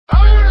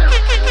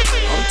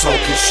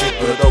this shit,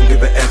 but I don't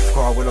give a F.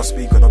 Car when I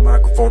speak on the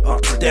microphone,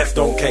 up to death,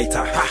 don't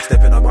cater.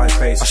 Stepping on my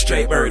face, a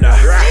straight murder.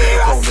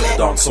 Home to the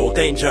dance, all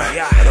danger.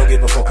 I don't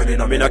give a fuck,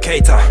 and I'm in a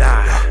cater.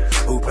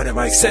 Who put in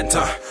my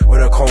center?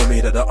 When I call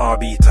me to the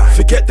R-beater.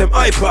 Forget them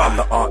iPod, I'm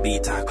the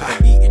art-beater. Cause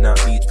I'm eating out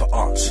beats for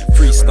arts.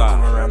 Freestyle. When I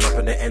come around up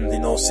in the end, they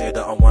know say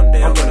that one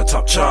day I'm gonna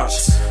top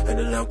charts. And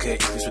I don't care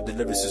if it's with the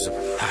lyricism.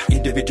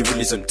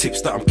 Individualism,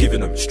 tips that I'm giving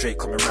them. Straight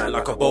coming round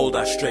like a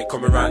boulder. Straight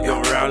coming round,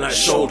 you're around like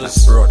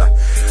shoulders. Brother,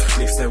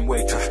 lift them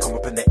weight, come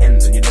up in the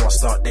ends, and you know I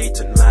start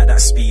dating like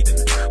that speeding.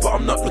 But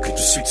I'm not looking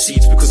to switch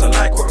seats because I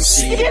like what I'm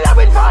seeing.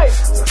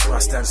 That's why I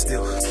stand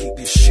still, keep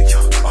this shit,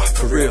 yo,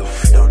 for real.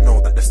 Don't know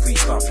that the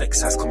freestyle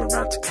flex has come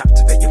around to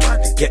captivate your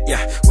mind and get ya,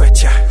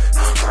 wet ya,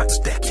 might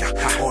just deck ya,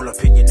 all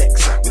up in your neck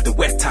with the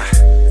wet tie,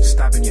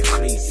 stabbing you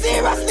clean.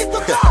 Stabbing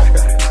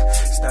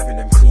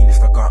them clean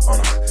if I got on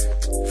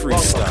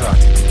freestyle.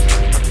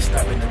 I'll be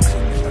stabbing them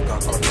clean if I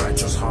got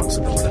unrighteous hearts.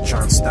 I don't wanna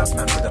try and stab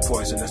man with the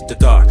poisonous the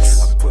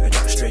darts. I'll be putting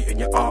that straight in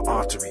your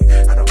artery.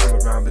 And I come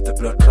around with the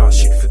blood clot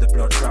shit for the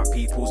blood clot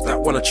peoples that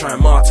wanna try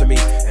and martyr me.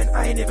 And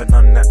I ain't even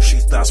none that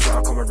shit. That's why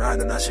I come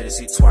around and I should have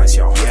seen twice,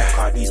 yo.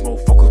 Yeah, these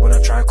motherfuckers wanna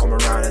try and come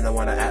around and I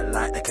wanna act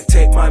like they can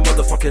take my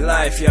motherfucking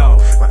life, yo.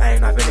 But I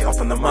ain't having it up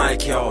on the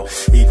mic, yo.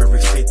 Even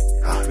with fit,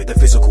 with the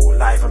physical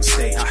live on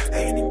stage. I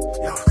ain't in,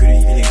 yo, could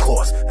even in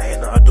court. I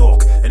ain't not a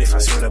dog. And if I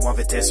see them want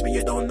to test me,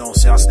 you don't know,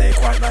 say I'll stay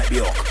quiet like the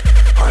oak.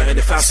 And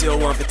if I see you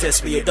want to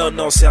test me, you don't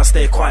know, say I'll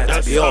stay quiet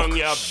like the oak.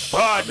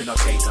 I'm in a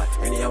cater,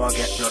 anyhow I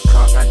get blood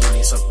clot, and then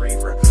it's up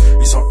bravery.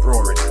 It's up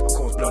roaring, I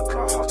cause blood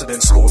clot hotter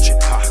than scorching.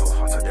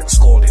 Hotter than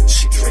scalding,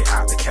 shit straight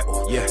out the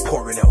kettle. Yeah,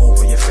 pouring it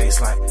over your face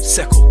like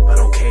seckle. I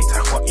don't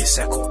cater, what you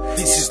seckle.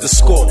 This is the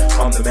score,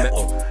 I'm the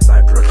metal.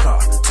 Like blood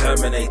clot,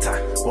 Terminator.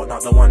 But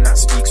not the one that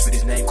speaks with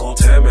his name called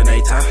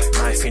Terminator.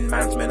 Knife in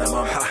man's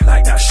minimum,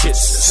 like that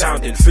shit's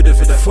sounding for the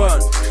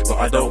fun. But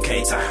I don't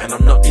cater, and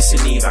I'm not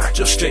dissing either.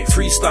 Just straight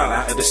freestyle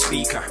out of the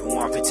speaker. Who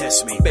want to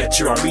test me? Bet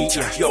you I reach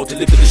ya. Yo,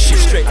 deliver the shit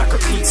straight like a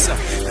pizza.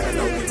 And I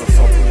don't give a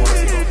fuck who wants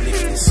to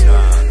uplift this. Who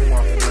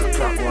want to do a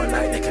clock one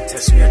like they can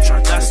test me and try.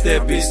 That's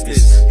their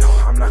business. Yo,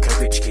 I'm like a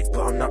rich kid,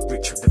 but I'm not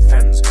rich with the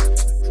fans.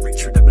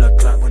 Rich with the blood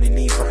clot when in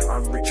either.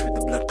 I'm rich with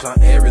the blood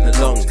clot air in the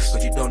lungs.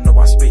 But you don't know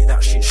I spit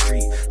that shit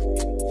street.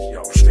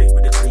 Yo, straight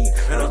with the clean.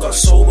 And I got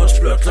so much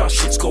blood clot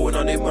shit's going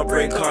on in my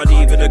brain, can't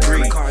even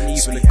agree. Can't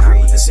even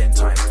agree at the same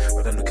time.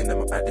 But I'm looking at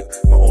my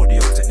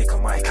audio technique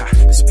on mic.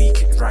 The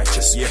speaking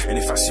righteous. Yeah. And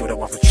if I see what I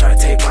want to try,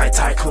 take my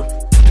title.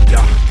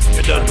 Yeah,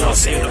 you don't know,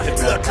 say nothing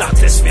blood clot,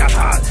 test me at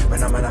all.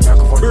 When I'm on a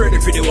microphone, ready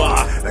for the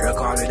war. When I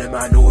call me the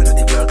man who know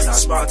the blood clot,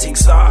 smarting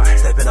star.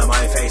 Stepping on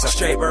my face, a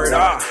straight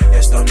murder.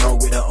 Yes, don't know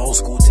with the old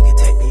school ticket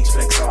techniques,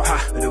 flex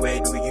off. With the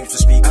way we used to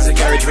speak as a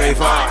garage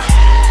raver.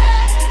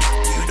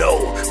 You know,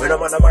 when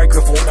I'm on a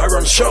microphone, I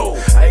run show.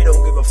 I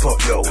don't give a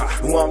fuck, yo.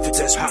 Who want to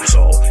test me,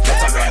 so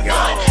better run, yo.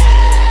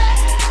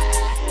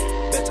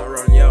 Better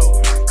run, yo.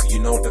 You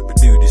know that we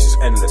do this is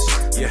endless.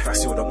 Yeah, I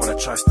still don't wanna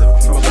trust them.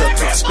 From a blood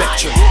clot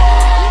spectrum.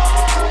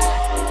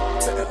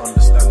 Better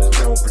understand there's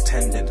no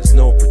pretending. There's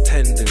no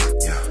pretending.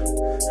 Yeah.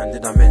 And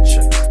did I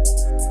mention?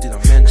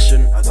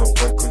 I don't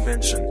go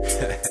convention.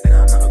 And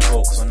I'm not a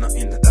go cause I'm not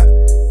into that.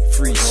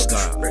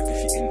 Freestyle.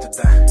 If you're into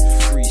that.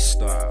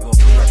 Freestyle.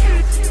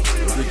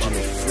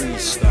 Original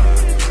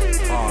freestyle.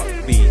 Art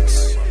beats.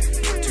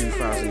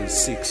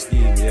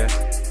 2016, yeah.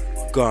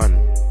 Gun.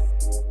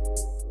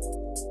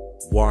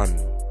 One.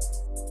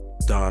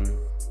 Done.